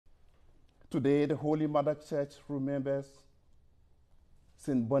Today, the Holy Mother Church remembers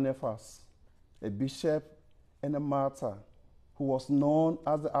Saint Boniface, a bishop and a martyr who was known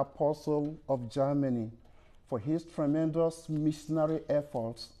as the Apostle of Germany for his tremendous missionary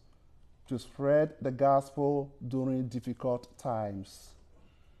efforts to spread the gospel during difficult times.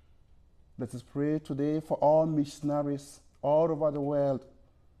 Let us pray today for all missionaries all over the world,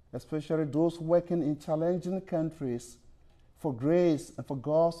 especially those working in challenging countries, for grace and for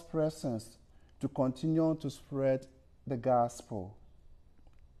God's presence to continue to spread the gospel.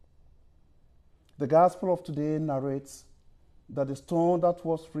 The gospel of today narrates that the stone that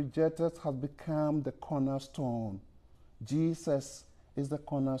was rejected has become the cornerstone. Jesus is the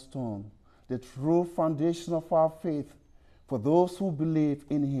cornerstone, the true foundation of our faith for those who believe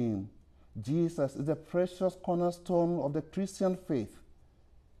in him. Jesus is the precious cornerstone of the Christian faith.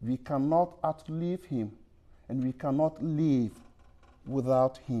 We cannot outlive him, and we cannot live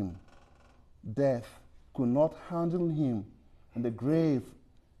without him. Death could not handle him, and the grave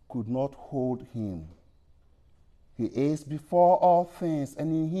could not hold him. He is before all things,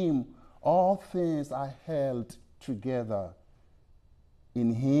 and in him all things are held together.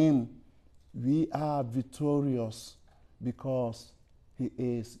 In him we are victorious because he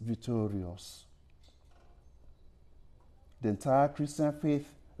is victorious. The entire Christian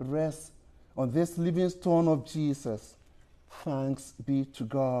faith rests on this living stone of Jesus. Thanks be to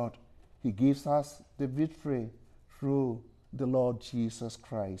God. He gives us the victory through the Lord Jesus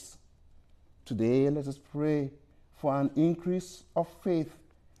Christ. Today, let us pray for an increase of faith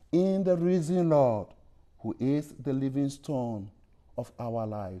in the risen Lord, who is the living stone of our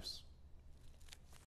lives.